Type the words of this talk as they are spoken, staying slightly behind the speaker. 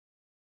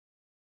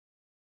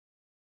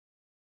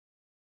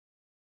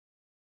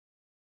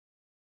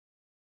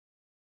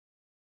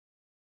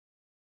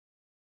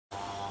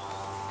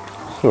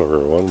Hello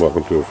everyone,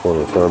 welcome to a form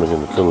of farming in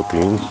the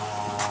Philippines.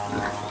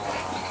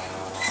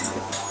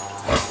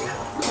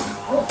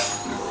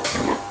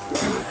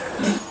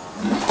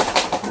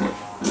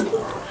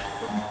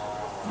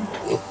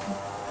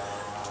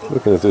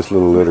 Looking at this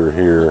little litter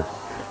here,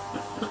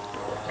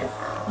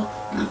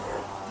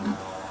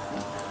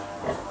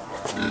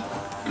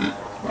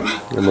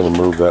 I'm going to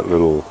move that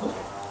little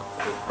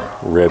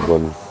red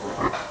one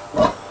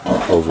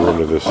over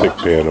into the sick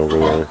pen over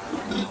there.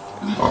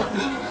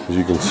 As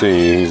you can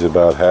see, he's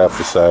about half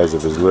the size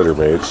of his litter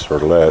mates, or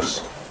less.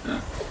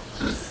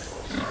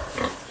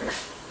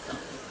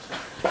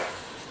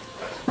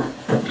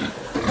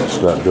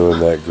 It's not doing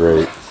that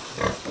great.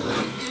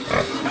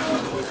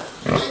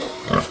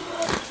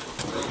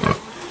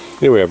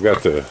 Anyway, I've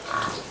got the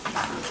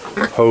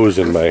hose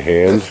in my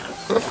hand.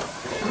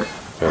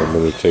 And I'm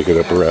going to take it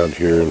up around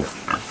here and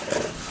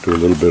do a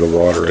little bit of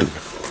watering.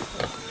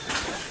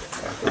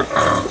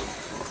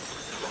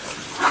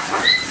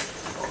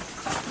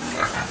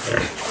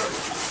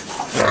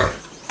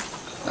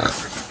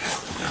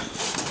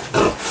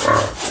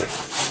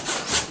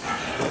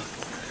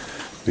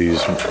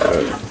 These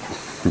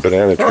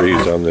banana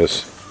trees on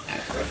this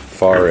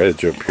far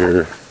edge up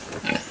here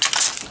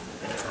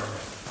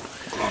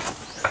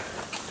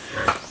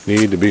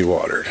need to be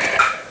watered.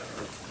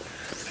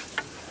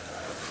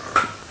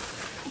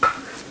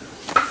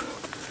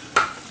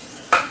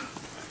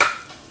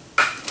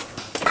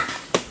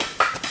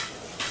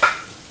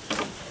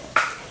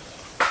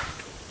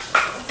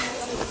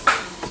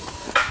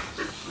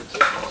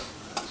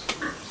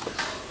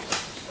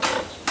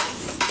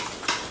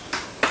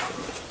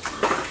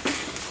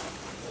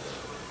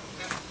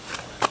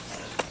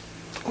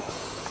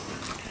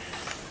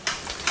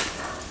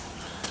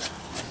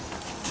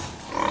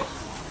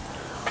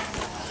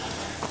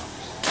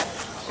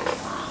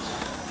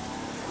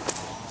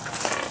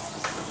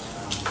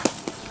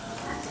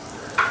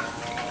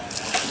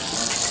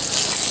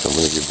 I'm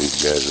going to give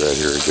these guys right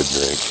here a good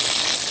drink.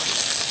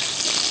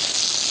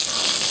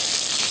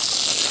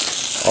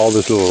 All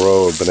this little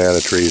row of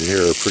banana trees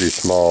here are pretty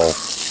small,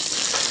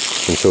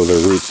 and so their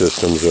root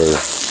systems are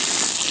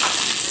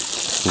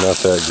not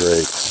that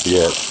great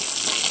yet.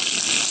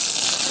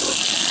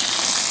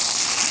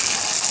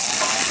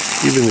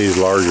 Even these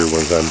larger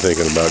ones I'm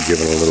thinking about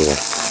giving a little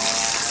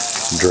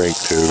drink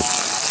to.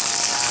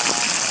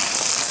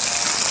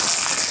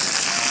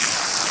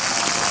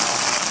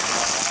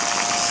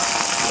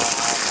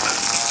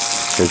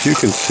 As you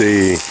can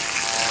see,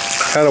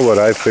 kind of what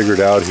I figured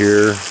out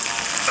here,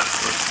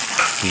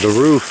 the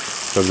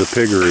roof of the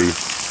piggery,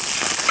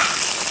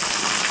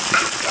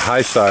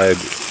 high side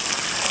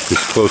is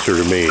closer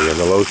to me, and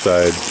the low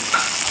side,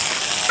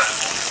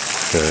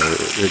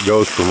 it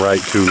goes from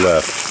right to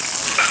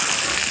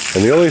left.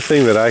 And the only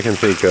thing that I can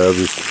think of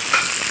is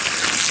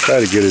try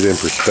to get it in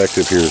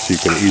perspective here so you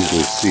can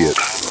easily see it.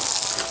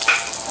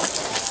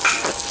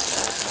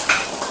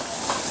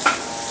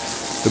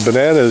 The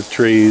banana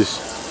trees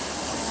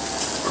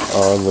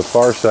on the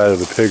far side of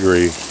the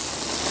piggery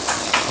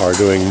are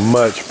doing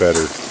much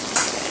better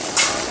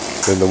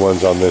than the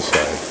ones on this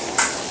side.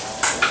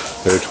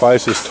 They're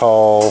twice as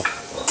tall,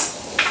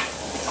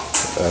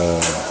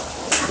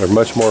 they're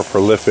much more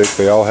prolific,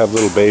 they all have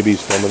little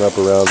babies coming up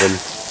around them.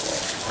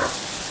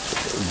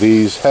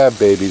 These have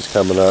babies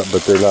coming up,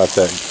 but they're not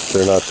that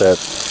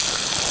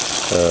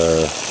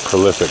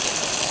prolific.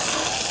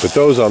 But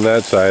those on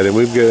that side, and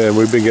we've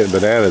been getting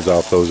bananas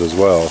off those as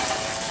well.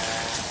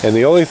 And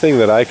the only thing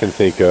that I can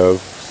think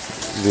of,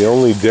 the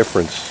only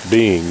difference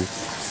being,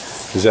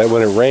 is that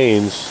when it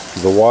rains,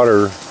 the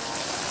water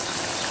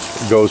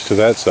goes to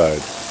that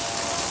side.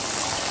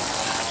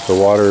 The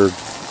water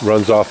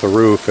runs off the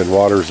roof and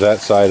waters that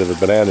side of the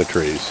banana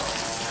trees,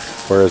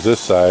 whereas this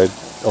side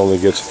only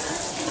gets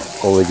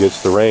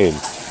the rain.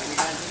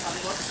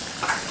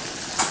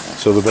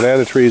 So the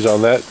banana trees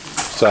on that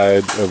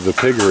side of the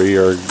piggery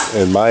are,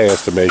 in my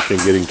estimation,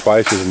 getting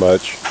twice as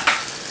much,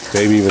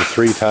 maybe even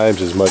 3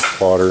 times as much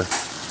water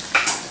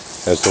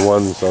as the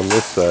ones on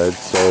this side.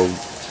 So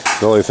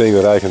the only thing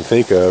that I can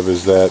think of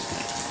is that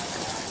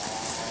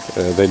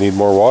they need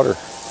more water.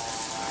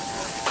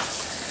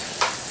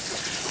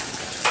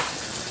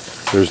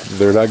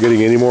 They're not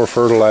getting any more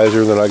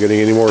fertilizer, they're not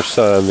getting any more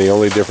sun. The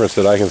only difference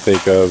that I can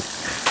think of,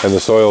 and the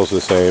soil's the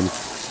same,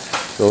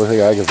 the only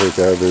thing I can think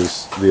of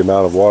is the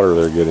amount of water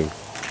they're getting.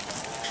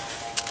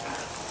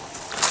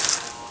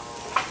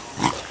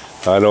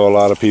 I know a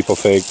lot of people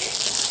think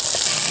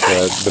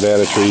that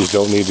banana trees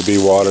don't need to be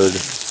watered,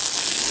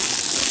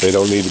 they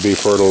don't need to be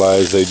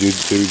fertilized, they do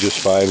just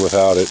fine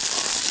without it.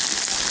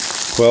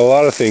 Well, a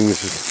lot of things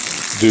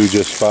do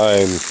just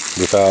fine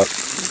without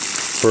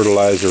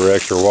fertilizer or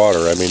extra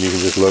water. I mean, you can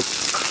just look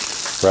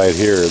right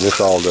here, and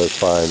this all does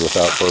fine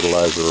without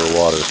fertilizer or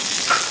water.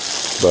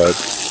 But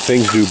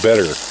things do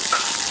better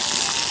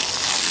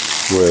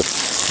with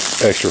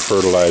extra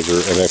fertilizer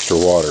and extra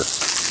water.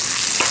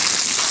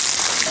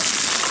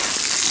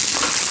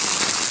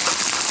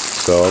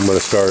 So I'm going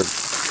to start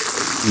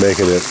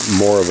making it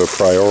more of a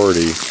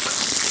priority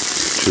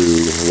to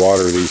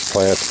water these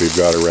plants we've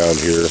got around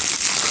here.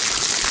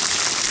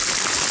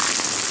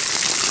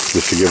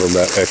 to give them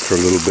that extra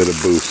little bit of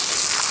boost.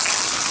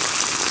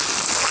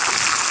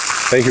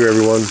 Thank you,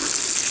 everyone.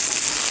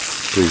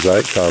 Please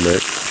like,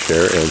 comment,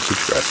 share, and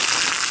subscribe.